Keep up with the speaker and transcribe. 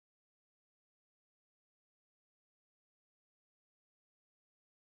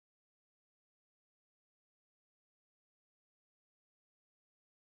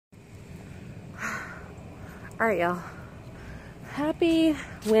Alright, y'all. Happy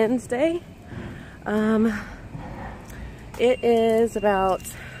Wednesday. It is about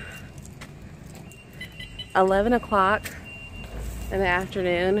 11 o'clock in the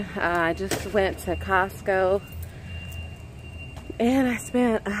afternoon. I just went to Costco and I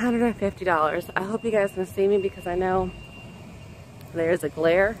spent $150. I hope you guys can see me because I know there's a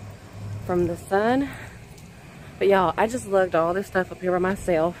glare from the sun. But y'all, I just lugged all this stuff up here by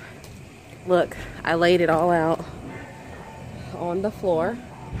myself. Look, I laid it all out on the floor.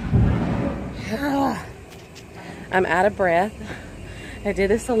 I'm out of breath. I did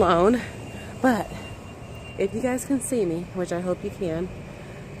this alone, but if you guys can see me, which I hope you can.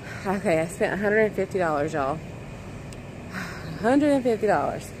 Okay, I spent $150, y'all.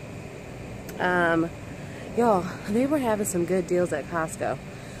 $150. Y'all, they were having some good deals at Costco.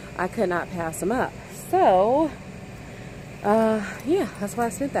 I could not pass them up. So, yeah, that's why I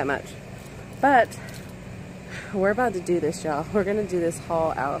spent that much. But we're about to do this, y'all. We're gonna do this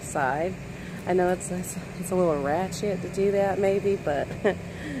haul outside. I know it's a little ratchet to do that maybe, but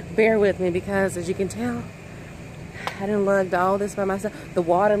bear with me because as you can tell, I done lugged all this by myself. The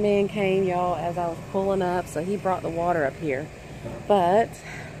waterman came, y'all, as I was pulling up, so he brought the water up here. But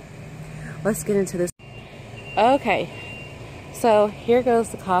let's get into this. Okay, so here goes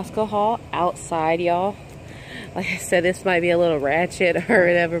the Costco haul outside, y'all. Like I said, this might be a little ratchet or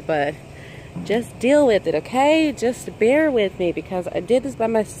whatever, but just deal with it, okay? Just bear with me because I did this by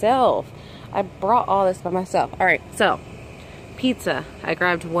myself. I brought all this by myself. All right, so pizza. I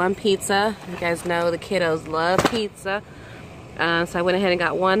grabbed one pizza. You guys know the kiddos love pizza. So I went ahead and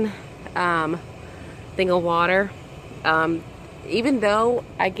got one thing of water. Even though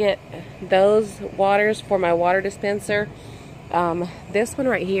I get those waters for my water dispenser, this one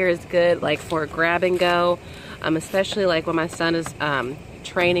right here is good like for grab and go, especially like when my son is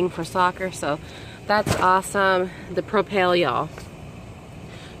training for soccer. So that's awesome. The Propel, y'all.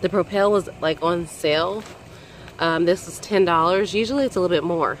 The Propel was like on sale. This is $10. Usually it's a little bit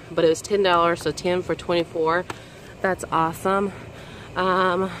more, but it was $10, so 10 for 24. That's awesome.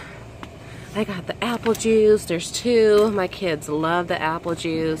 I got the apple juice. There's two. My kids love the apple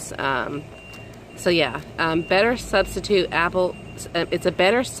juice. So yeah, better substitute apple. It's a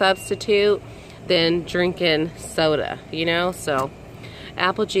better substitute than drinking soda, you know? So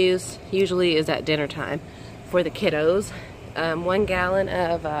apple juice usually is at dinner time for the kiddos. 1 gallon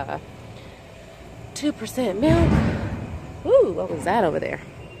of 2% milk. Ooh, what was that over there?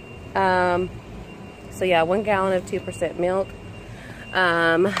 So yeah, 1 gallon of 2% milk.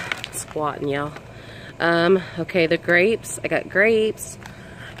 Squatting, y'all. Okay, the grapes. I got grapes.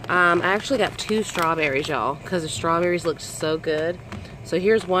 I actually got 2 strawberries, y'all, because the strawberries look so good. So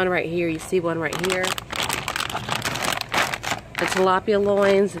here's one right here. You see one right here. The tilapia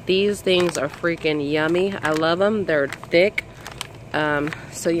loins. These things are freaking yummy. I love them. They're thick.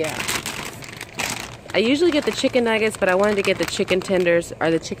 So yeah. I usually get the chicken nuggets, but I wanted to get the chicken tenders or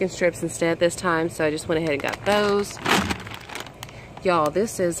the chicken strips instead this time. So I just went ahead and got those. Y'all,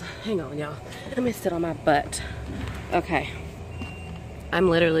 this is, hang on, y'all. Let me sit on my butt. Okay. I'm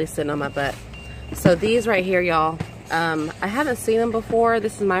literally sitting on my butt. So these right here, y'all, I haven't seen them before.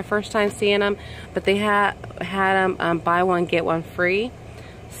 This is my first time seeing them, but they had them buy one, get one free.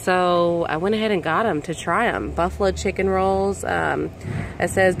 So I went ahead and got them to try them. Buffalo chicken rolls. It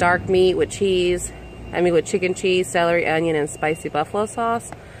says dark meat with cheese. With chicken cheese, celery, onion, and spicy buffalo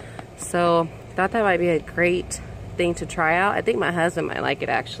sauce. So thought that might be a great thing to try out. I think my husband might like it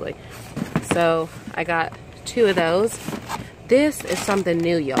actually. So I got 2 of those. This is something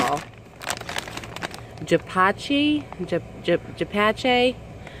new, y'all. Japache,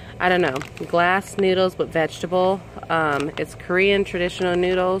 I don't know. Glass noodles with vegetable. It's Korean traditional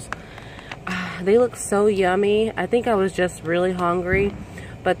noodles. They look so yummy. I think I was just really hungry,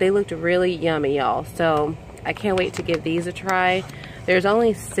 but they looked really yummy, y'all. So I can't wait to give these a try. There's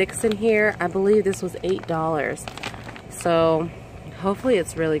only 6 in here. I believe this was $8. So hopefully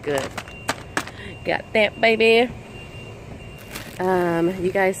it's really good. Got that, baby.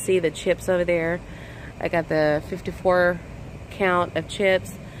 You guys see the chips over there. I got the 54 count of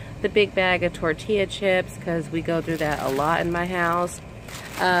chips, the big bag of tortilla chips, because we go through that a lot in my house.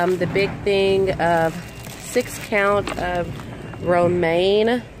 The big thing of 6 count of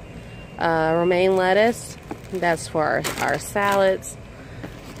romaine lettuce. That's for our salads.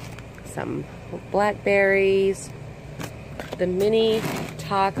 Some blackberries. The mini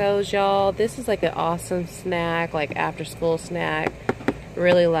tacos, y'all. This is like an awesome snack, like after school snack.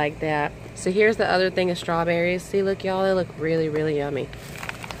 Really like that. So here's the other thing of strawberries. See, look, y'all, they look really, really yummy.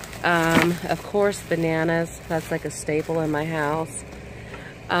 Of course, bananas. That's like a staple in my house.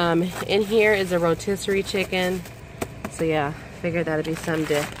 In here is a rotisserie chicken. So yeah, figured that'd be something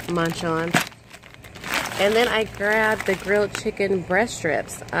to munch on. And then I grabbed the grilled chicken breast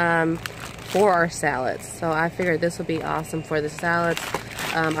strips for our salads. So I figured this would be awesome for the salads.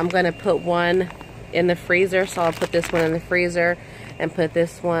 I'm gonna put one in the freezer, so I'll put this one in the freezer and put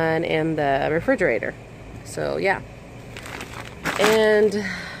this one in the refrigerator. So yeah. And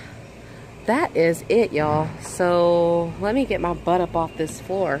that is it, y'all. So let me get my butt up off this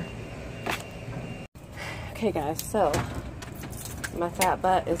floor. Okay guys, so my fat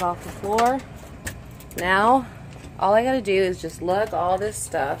butt is off the floor. Now all I gotta do is just lug all this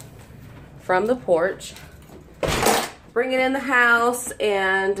stuff from the porch, bring it in the house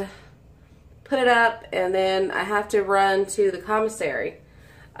and put it up, and then I have to run to the commissary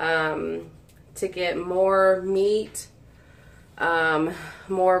to get more meat,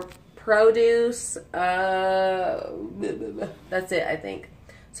 more produce. That's it, I think.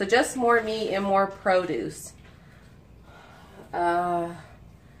 So just more meat and more produce. Yeah.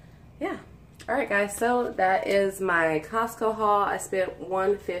 Alright guys, so that is my Costco haul. I spent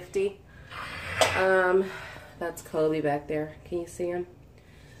 $150. That's Kobe back there. Can you see him?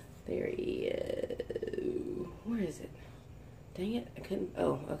 There he is. Where is it? Dang it, I couldn't.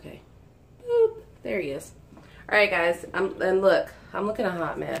 Oh, okay. Boop. There he is. Alright guys, and look, I'm looking a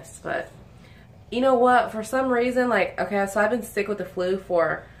hot mess, but you know what? For some reason, like, okay, so I've been sick with the flu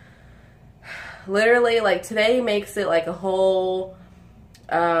for literally, like, today makes it like a whole,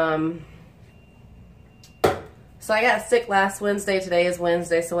 so I got sick last Wednesday, today is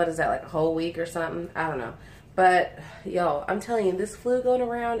Wednesday, so what is that, like a whole week or something? I don't know. But, y'all, I'm telling you, this flu going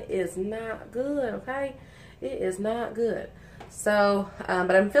around is not good, okay? It is not good. So,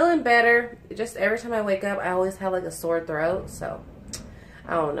 but I'm feeling better. Just every time I wake up, I always have like a sore throat, so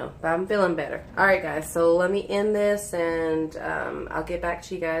I don't know, but I'm feeling better. Alright guys, so let me end this and I'll get back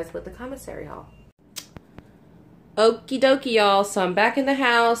to you guys with the commissary haul. Okie dokie y'all, so I'm back in the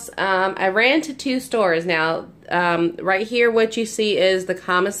house. I ran to 2 stores now. Right here what you see is the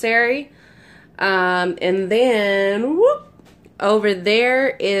commissary. And then whoop, over there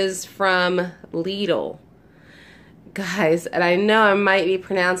is from Lidl. Guys, and I know I might be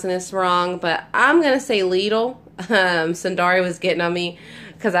pronouncing this wrong, but I'm gonna say Lidl. Sundari was getting on me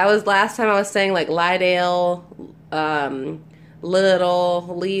because last time I was saying like Lidl,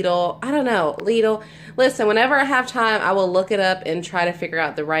 Little, Lidl, I don't know, Lidl. Listen, whenever I have time, I will look it up and try to figure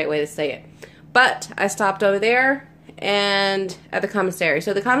out the right way to say it. But I stopped over there and at the commissary.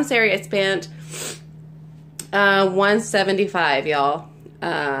 So the commissary, I spent $175, y'all.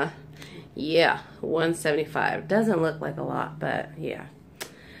 Yeah, $175. Doesn't look like a lot, but yeah.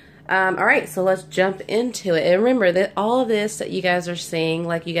 Alright, so let's jump into it. And remember that all of this that you guys are seeing,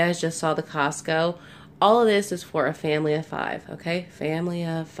 like you guys just saw the Costco, all of this is for a family of 5, okay? Family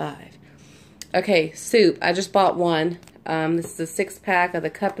of 5. Okay, soup. I just bought one. This is a 6-pack of the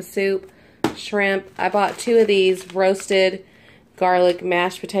cup of soup, shrimp. I bought 2 of these roasted garlic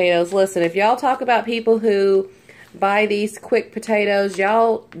mashed potatoes. Listen, if y'all talk about people who buy these quick potatoes,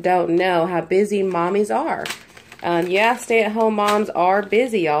 y'all don't know how busy mommies are. Yeah, stay-at-home moms are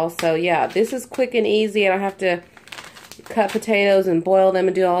busy, y'all. So yeah, this is quick and easy. I don't have to cut potatoes and boil them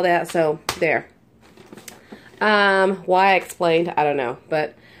and do all that. So there. Why I explained, I don't know.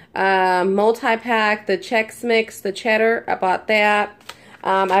 But multi-pack, the Chex Mix, the cheddar, I bought that.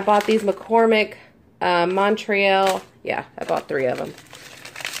 I bought these McCormick Montreal. Yeah, I bought 3 of them.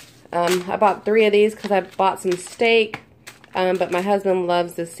 I bought 3 of these because I bought some steak, but my husband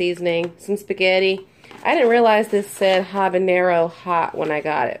loves this seasoning. Some spaghetti. I didn't realize this said habanero hot when I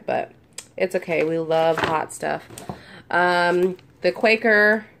got it, but it's okay. We love hot stuff. The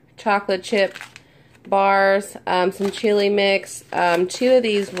Quaker chocolate chip bars, some chili mix, 2 of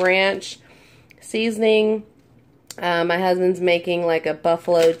these ranch seasoning. My husband's making like a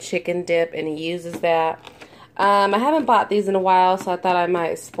buffalo chicken dip, and he uses that. I haven't bought these in a while, so I thought I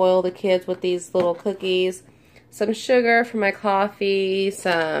might spoil the kids with these little cookies. Some sugar for my coffee,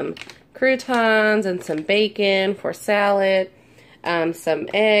 some croutons, and some bacon for salad. Some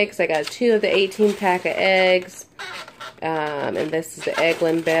eggs. I got 2 of the 18-pack of eggs. And this is the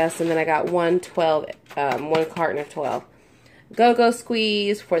Eggland Best. And then I got one carton of 12. Go-Go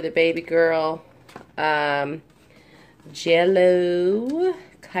Squeeze for the baby girl. Jell-O.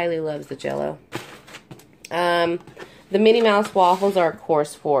 Kylie loves the Jell-O. The Minnie Mouse waffles are, of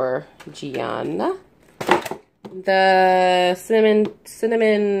course, for Gianna. The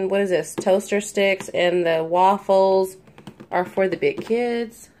cinnamon, what is this? Toaster sticks and the waffles are for the big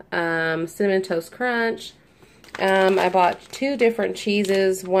kids. Cinnamon Toast Crunch. I bought 2 different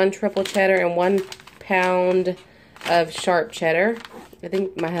cheeses, 1 triple cheddar and 1 pound of sharp cheddar. I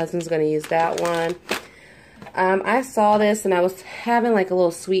think my husband's going to use that one. I saw this and I was having like a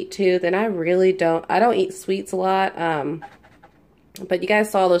little sweet tooth, and I don't eat sweets a lot. But you guys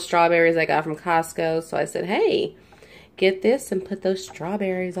saw those strawberries I got from Costco, so I said, hey, get this and put those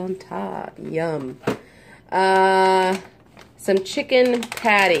strawberries on top. Yum. Some chicken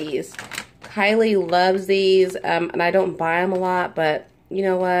patties. Kylie loves these, and I don't buy them a lot, but you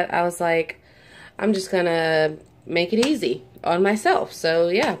know what? I was like, I'm just gonna make it easy on myself. So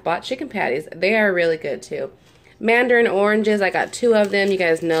yeah, bought chicken patties. They are really good too. Mandarin oranges, I got 2 of them. You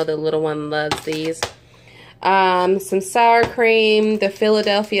guys know the little one loves these. Some sour cream,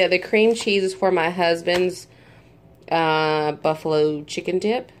 the cream cheese is for my husband's buffalo chicken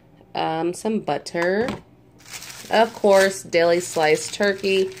dip. Some butter. Of course, deli sliced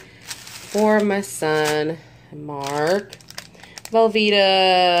turkey for my son, Mark.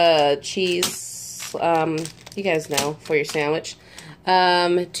 Velveeta cheese, you guys know, for your sandwich.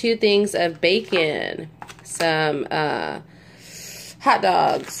 2 things of bacon. Some hot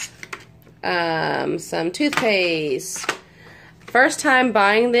dogs. Some toothpaste. First time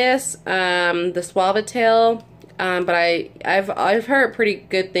buying this, the Suavitel, but I've heard pretty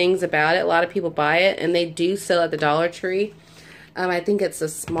good things about it. A lot of people buy it, and they do sell at the Dollar Tree. I think it's a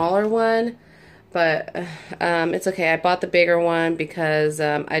smaller one, but it's okay. I bought the bigger one because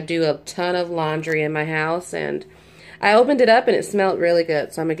I do a ton of laundry in my house, and I opened it up and it smelled really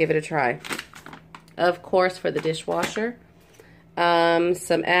good, so I'm gonna give it a try. Of course, for the dishwasher,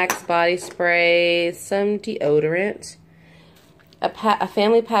 some Axe body spray, some deodorant, a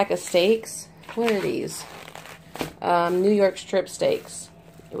family pack of steaks. What are these? New York strip steaks.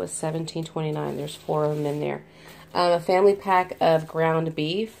 It was $17.29. There's 4 of them in there. A family pack of ground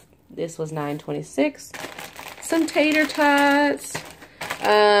beef. This was $9.26. Some tater tots.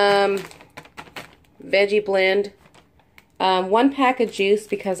 Veggie blend. 1 pack of juice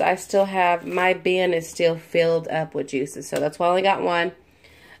because I still have, my bin is still filled up with juices. So that's why I only got 1.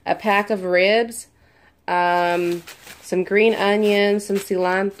 A pack of ribs. Some green onions. Some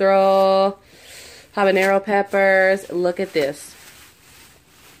cilantro. Habanero peppers. Look at this.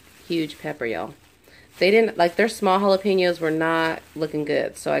 Huge pepper, y'all. They didn't, like, their small jalapenos were not looking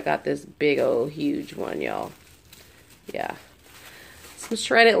good. So I got this big old huge one, y'all. Yeah. Some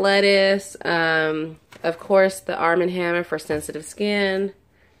shredded lettuce. Of course, the Arm & Hammer for sensitive skin.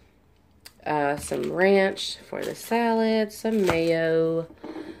 Some ranch for the salad. Some mayo.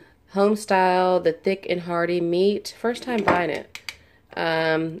 Homestyle, the thick and hearty meat. First time buying it.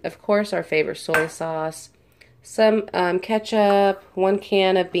 Of course, our favorite soy sauce. Some ketchup, 1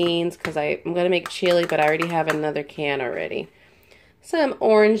 can of beans because I'm going to make chili, but I already have another can already. Some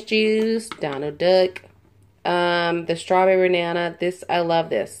orange juice, Donald Duck. The strawberry banana. I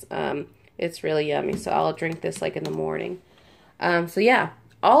love this. It's really yummy, so I'll drink this like in the morning. So yeah,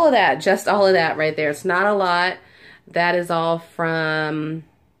 all of that, just all of that right there. It's not a lot. That is all from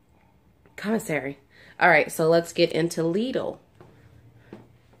commissary. All right, so let's get into Lidl.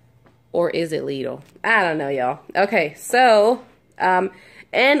 Or is it Lidl? I don't know, y'all. Okay, so,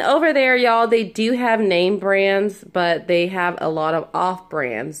 and over there, y'all, they do have name brands, but they have a lot of off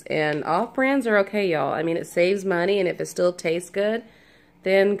brands. And off brands are okay, y'all. I mean, it saves money, and if it still tastes good,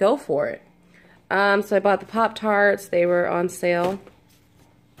 then go for it. So I bought the Pop-Tarts. They were on sale.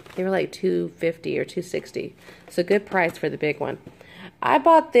 They were like $2.50 or $2.60. So good price for the big one. I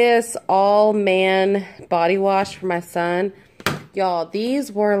bought this all-man body wash for my son. Y'all,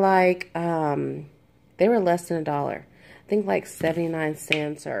 these were like, they were less than $1. I think like 79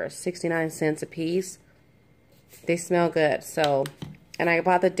 cents or 69 cents a piece. They smell good. So, and I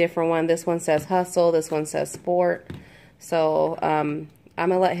bought the different one. This one says Hustle. This one says Sport. So, I'm going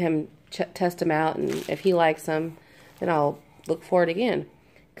to let him test them out. And if he likes them, then I'll look for it again.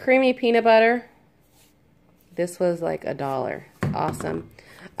 Creamy peanut butter. This was like $1. Awesome.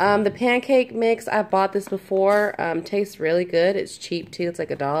 The pancake mix, I bought this before. Tastes really good. It's cheap too. It's like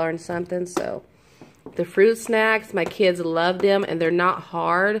 $1 and something. So the fruit snacks, my kids love them, and they're not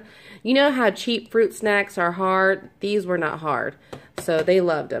hard. You know how cheap fruit snacks are hard? These were not hard. So they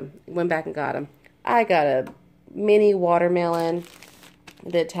loved them. Went back and got them. I got a mini watermelon.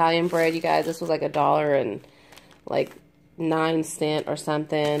 The Italian bread, you guys. This was like $1 and like 9 cents or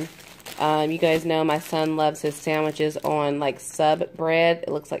something. You guys know my son loves his sandwiches on like sub bread. It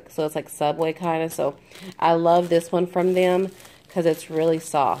looks like, so it's like Subway kind of. So I love this one from them because it's really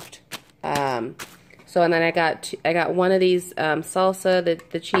soft. So and then I got one of these salsa,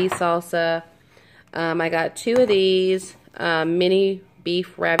 the cheese salsa. I got 2 of these mini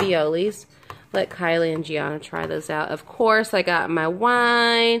beef raviolis. Let Kylie and Gianna try those out. Of course, I got my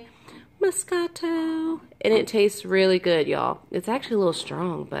wine. Moscato. And it tastes really good, y'all. It's actually a little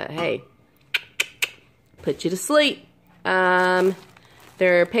strong, but hey, put you to sleep. There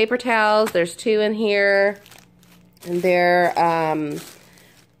are paper towels. There's 2 in here. And they're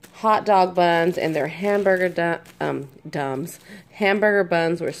hot dog buns, and they're hamburger hamburger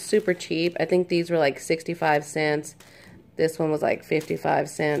buns were super cheap. I think these were like 65 cents. This one was like 55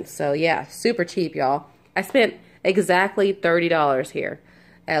 cents. So yeah, super cheap, y'all. I spent exactly $30 here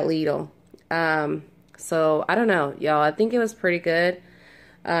at Lidl. So I don't know, y'all. I think it was pretty good.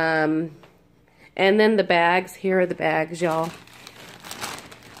 And then the bags. Here are the bags, y'all.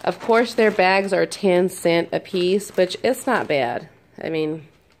 Of course, their bags are 10 cents a piece, which it's not bad. I mean,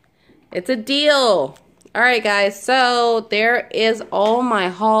 it's a deal. All right, guys. So there is all my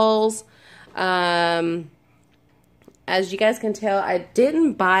hauls. As you guys can tell, I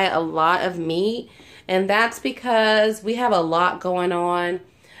didn't buy a lot of meat, and that's because we have a lot going on.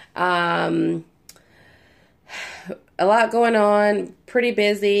 A lot going on, pretty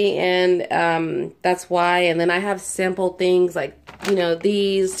busy, and that's why. And then I have simple things like, you know,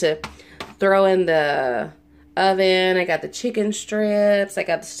 these to throw in the oven. I got the chicken strips. I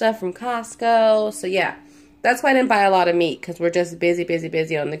got the stuff from Costco. So yeah, that's why I didn't buy a lot of meat, because we're just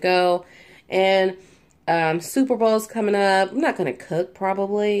busy on the go. And Super Bowl's coming up. I'm not going to cook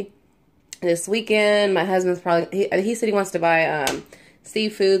probably this weekend. My husband's probably, he said he wants to buy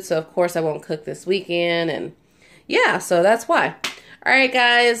seafood, so of course I won't cook this weekend. And yeah, so that's why. All right,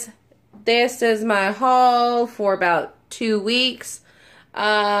 guys, this is my haul for about 2 weeks. You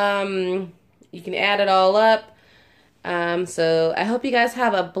can add it all up. So I hope you guys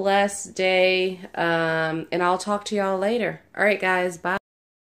have a blessed day, and I'll talk to y'all later. All right, guys, bye.